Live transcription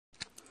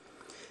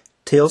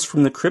Tales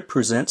from the Crypt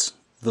presents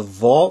The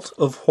Vault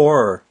of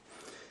Horror.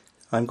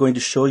 I'm going to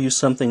show you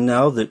something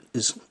now that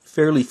is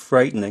fairly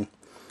frightening.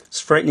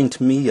 It's frightening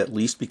to me, at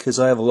least, because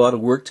I have a lot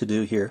of work to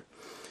do here.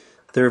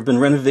 There have been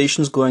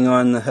renovations going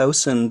on in the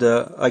house, and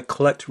I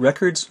collect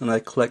records and I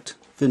collect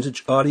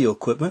vintage audio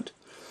equipment.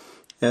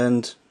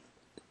 And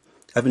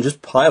I've been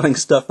just piling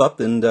stuff up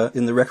in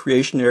the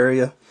recreation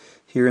area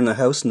here in the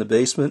house in the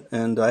basement,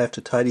 and I have to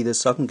tidy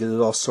this up and get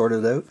it all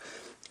sorted out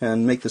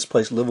and make this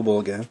place livable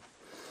again.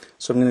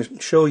 So I'm going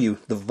to show you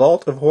the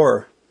Vault of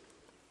Horror.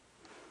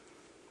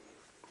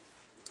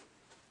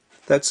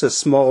 That's a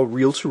small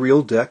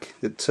reel-to-reel deck.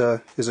 It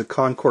is a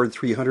Concorde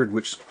 300,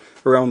 which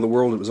around the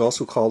world it was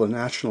also called a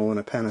National and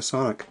a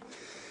Panasonic.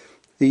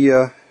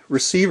 The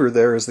receiver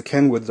there is the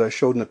Kenwood that I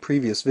showed in a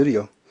previous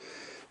video.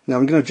 Now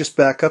I'm going to just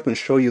back up and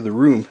show you the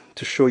room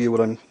to show you what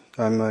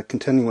I'm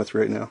contending with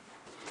right now.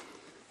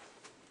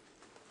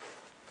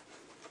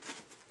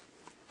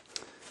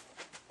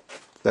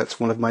 That's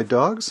one of my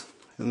dogs,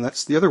 and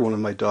that's the other one of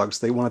my dogs.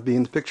 They want to be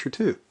in the picture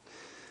too.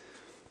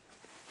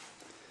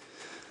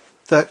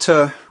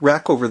 That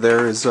rack over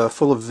there is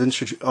full of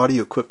vintage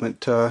audio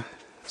equipment. Some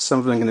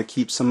of it I'm going to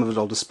keep, some of it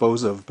I'll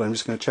dispose of, but I'm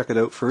just going to check it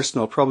out first,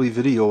 and I'll probably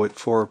video it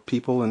for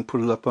people and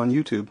put it up on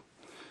YouTube.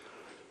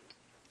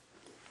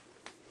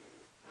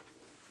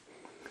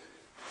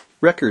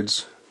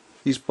 Records.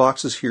 These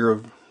boxes here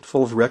are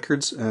full of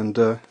records, and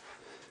a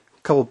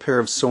couple pair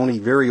of Sony,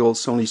 very old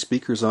Sony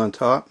speakers on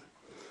top.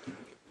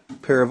 A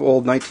pair of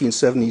old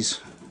 1970s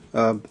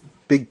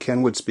big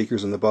Kenwood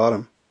speakers on the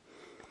bottom.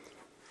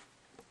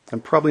 I'm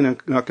probably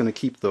not going to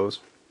keep those.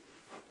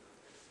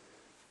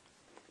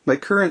 My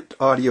current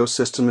audio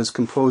system is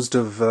composed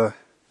of a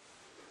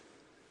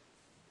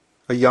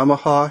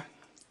Yamaha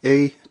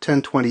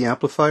A1020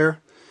 amplifier,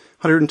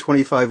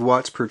 125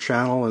 watts per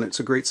channel, and it's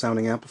a great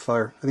sounding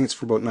amplifier. I think it's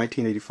for about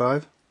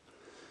 1985.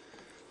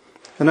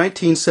 A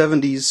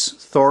 1970s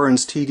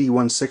Thorens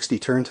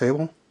TD160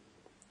 turntable.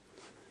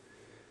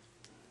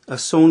 A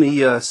Sony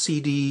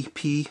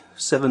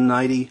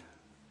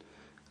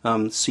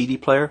CDP790 CD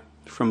player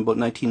from about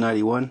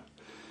 1991.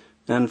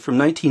 And from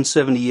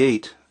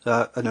 1978,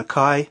 an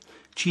Akai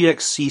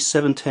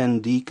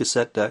GXC710D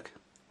cassette deck.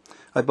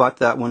 I bought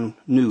that one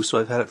new, so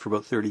I've had it for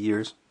about 30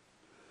 years.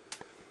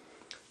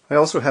 I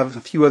also have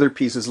a few other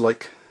pieces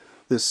like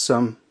this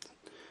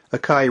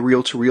Akai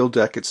reel-to-reel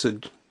deck. It's a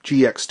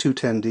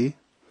GX210D.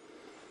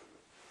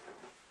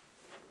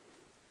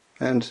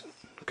 And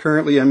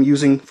currently I'm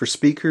using for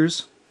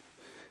speakers,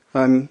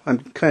 I'm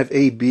kind of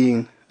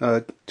A-B'ing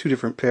two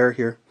different pair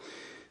here.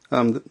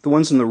 The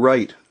ones on the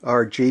right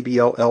are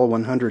JBL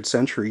L100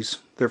 Centuries.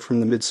 They're from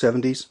the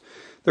mid-70s.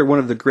 They're one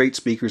of the great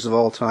speakers of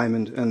all time,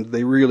 and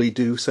they really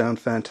do sound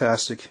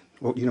fantastic.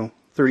 Well,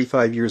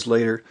 35 years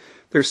later,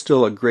 they're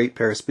still a great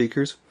pair of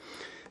speakers.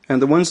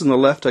 And the ones on the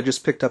left I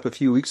just picked up a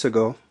few weeks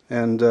ago,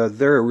 and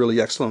they're a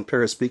really excellent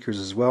pair of speakers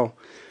as well.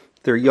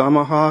 They're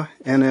Yamaha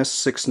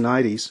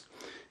NS690s,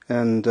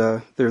 and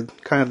they're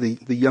kind of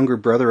the younger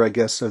brother, I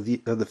guess, of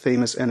the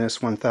famous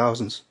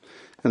NS1000s,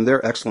 and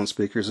they're excellent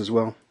speakers as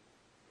well.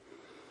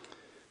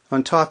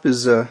 On top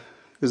is a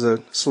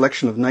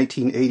selection of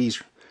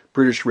 1980s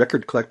British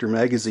record collector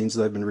magazines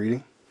that I've been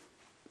reading.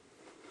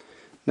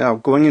 Now,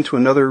 going into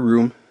another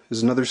room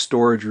is another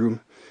storage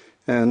room,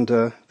 and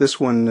this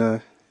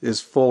one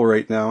is full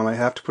right now, and I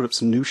have to put up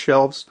some new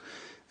shelves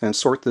and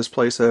sort this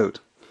place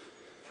out.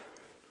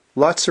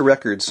 Lots of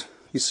records.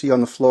 You see on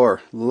the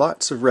floor,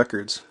 lots of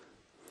records.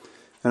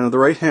 And on the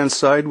right hand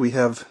side we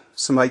have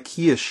some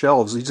IKEA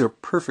shelves. These are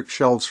perfect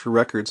shelves for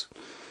records.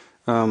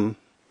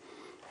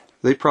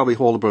 They probably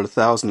hold about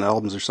 1,000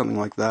 albums or something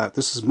like that.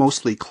 This is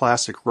mostly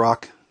classic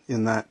rock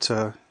in that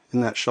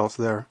shelf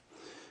there.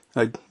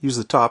 I use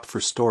the top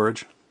for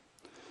storage.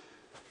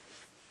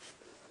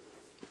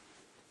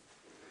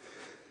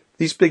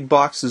 These big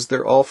boxes,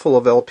 they're all full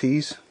of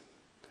LPs.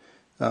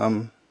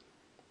 There's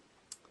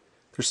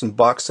some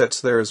box sets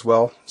there as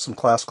well, some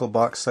classical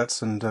box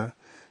sets and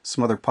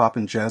some other pop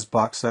and jazz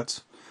box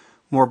sets.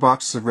 More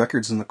boxes of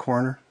records in the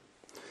corner.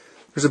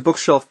 There's a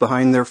bookshelf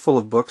behind there full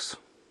of books.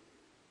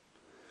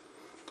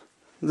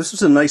 This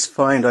was a nice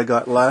find I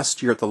got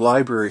last year at the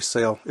library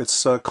sale.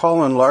 It's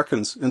Colin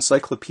Larkin's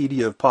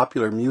Encyclopedia of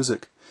Popular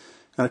Music.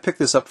 And I picked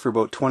this up for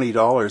about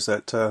 $20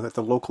 at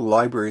the local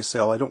library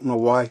sale. I don't know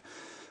why,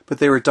 but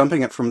they were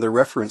dumping it from their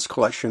reference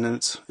collection,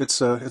 and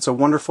it's a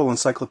wonderful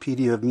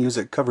encyclopedia of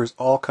music. It covers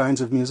all kinds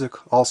of music,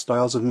 all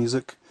styles of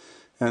music,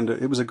 and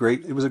it was a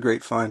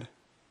great find.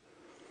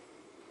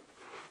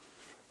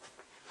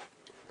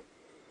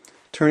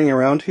 Turning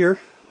around here,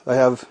 I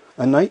have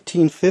a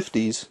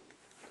 1950s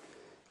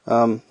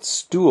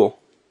stool,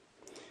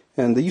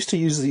 and they used to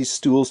use these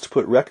stools to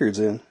put records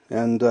in,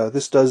 and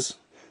the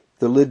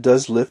lid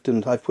does lift,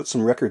 and I put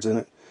some records in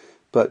it,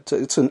 but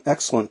it's in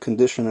excellent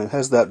condition. It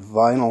has that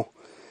vinyl,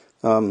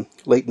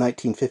 late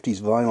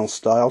 1950s vinyl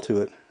style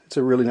to it. It's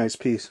a really nice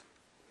piece.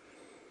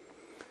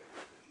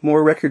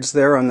 More records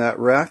there on that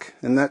rack,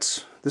 and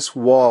that's this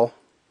wall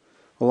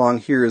along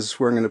here is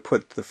where I'm going to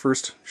put the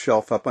first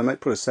shelf up. I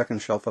might put a second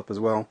shelf up as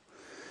well.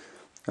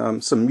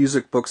 some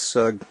music books,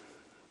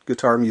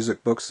 guitar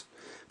music books,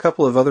 a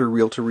couple of other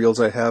reel-to-reels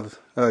I have,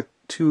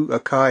 two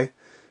Akai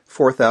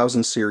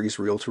 4000 series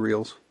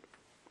reel-to-reels.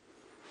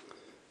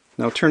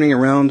 Now turning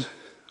around,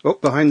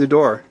 behind the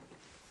door,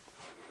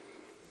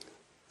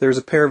 there's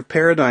a pair of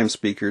Paradigm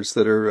speakers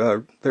that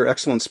are they're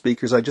excellent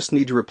speakers. I just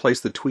need to replace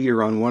the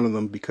tweeter on one of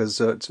them because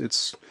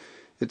it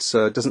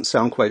doesn't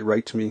sound quite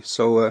right to me.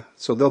 So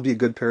they'll be a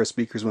good pair of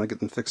speakers when I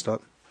get them fixed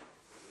up.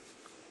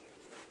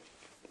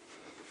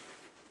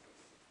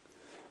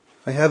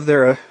 I have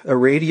there a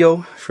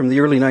radio from the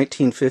early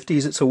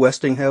 1950s. It's a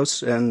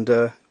Westinghouse,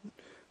 and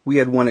we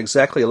had one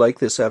exactly like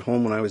this at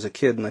home when I was a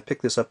kid, and I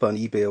picked this up on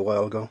eBay a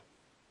while ago.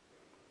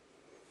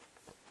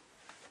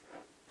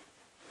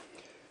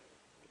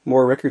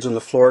 More records on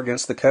the floor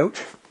against the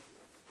couch.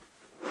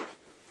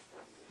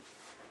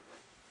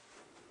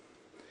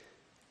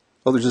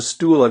 Oh, there's a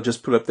stool I've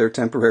just put up there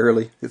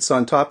temporarily. It's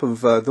on top of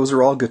those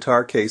are all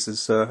guitar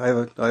cases.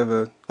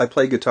 I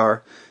play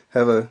guitar.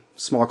 Have a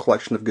small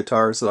collection of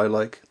guitars that I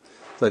like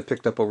that I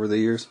picked up over the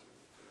years.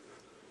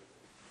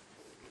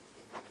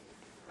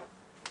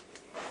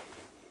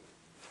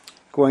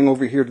 Going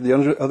over here to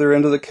the other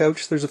end of the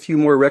couch, there's a few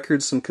more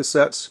records, some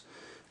cassettes,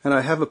 and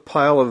I have a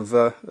pile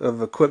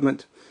of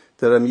equipment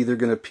that I'm either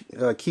going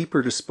to keep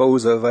or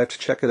dispose of. I have to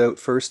check it out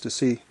first to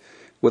see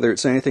whether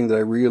it's anything that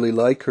I really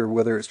like or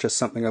whether it's just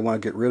something I want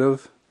to get rid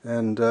of.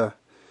 And you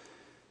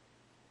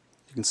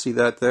can see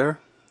that there.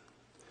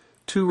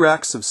 2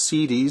 racks of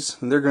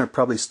CDs, and they're going to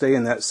probably stay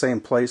in that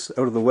same place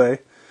out of the way.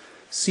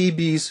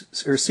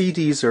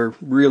 CDs are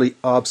really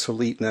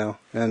obsolete now,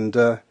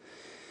 and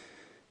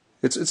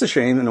it's a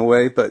shame in a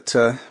way, but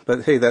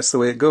hey, that's the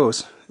way it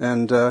goes.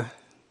 And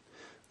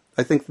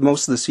I think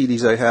most of the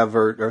CDs I have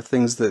are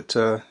things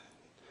that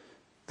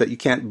you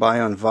can't buy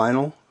on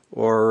vinyl,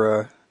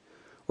 or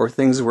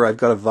things where I've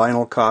got a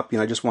vinyl copy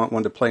and I just want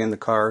one to play in the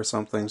car or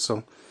something.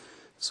 So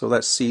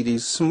that's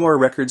CDs. Some more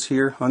records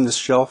here on this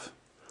shelf,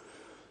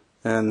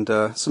 and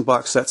some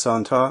box sets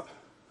on top.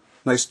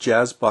 Nice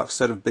jazz box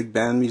set of big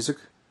band music.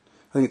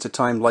 I think it's a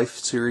Time Life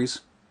series.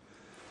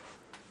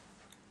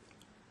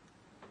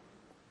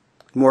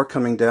 More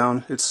coming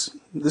down.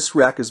 This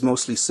rack is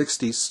mostly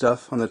 60s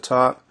stuff on the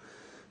top.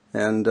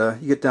 And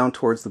you get down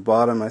towards the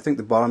bottom. I think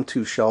the bottom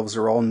 2 shelves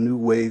are all new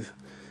wave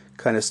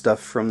kind of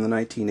stuff from the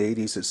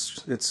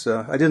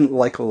 1980s. I didn't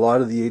like a lot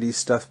of the 80s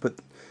stuff,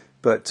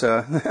 but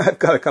I've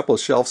got a couple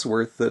of shelves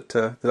worth that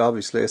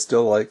obviously I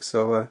still like.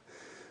 So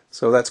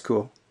that's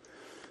cool.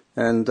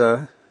 And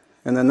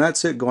then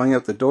that's it going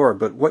out the door.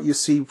 But what you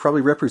see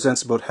probably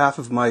represents about half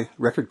of my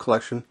record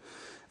collection,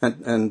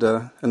 and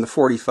the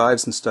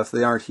 45s and stuff.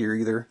 They aren't here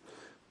either,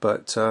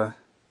 but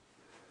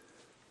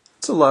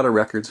it's a lot of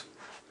records.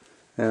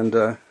 And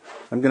I'm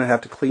going to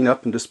have to clean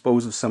up and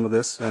dispose of some of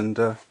this,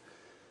 and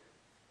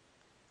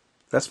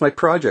that's my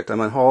project.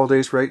 I'm on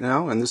holidays right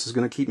now, and this is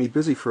going to keep me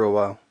busy for a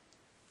while.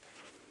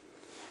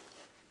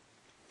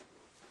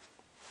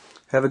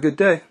 Have a good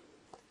day.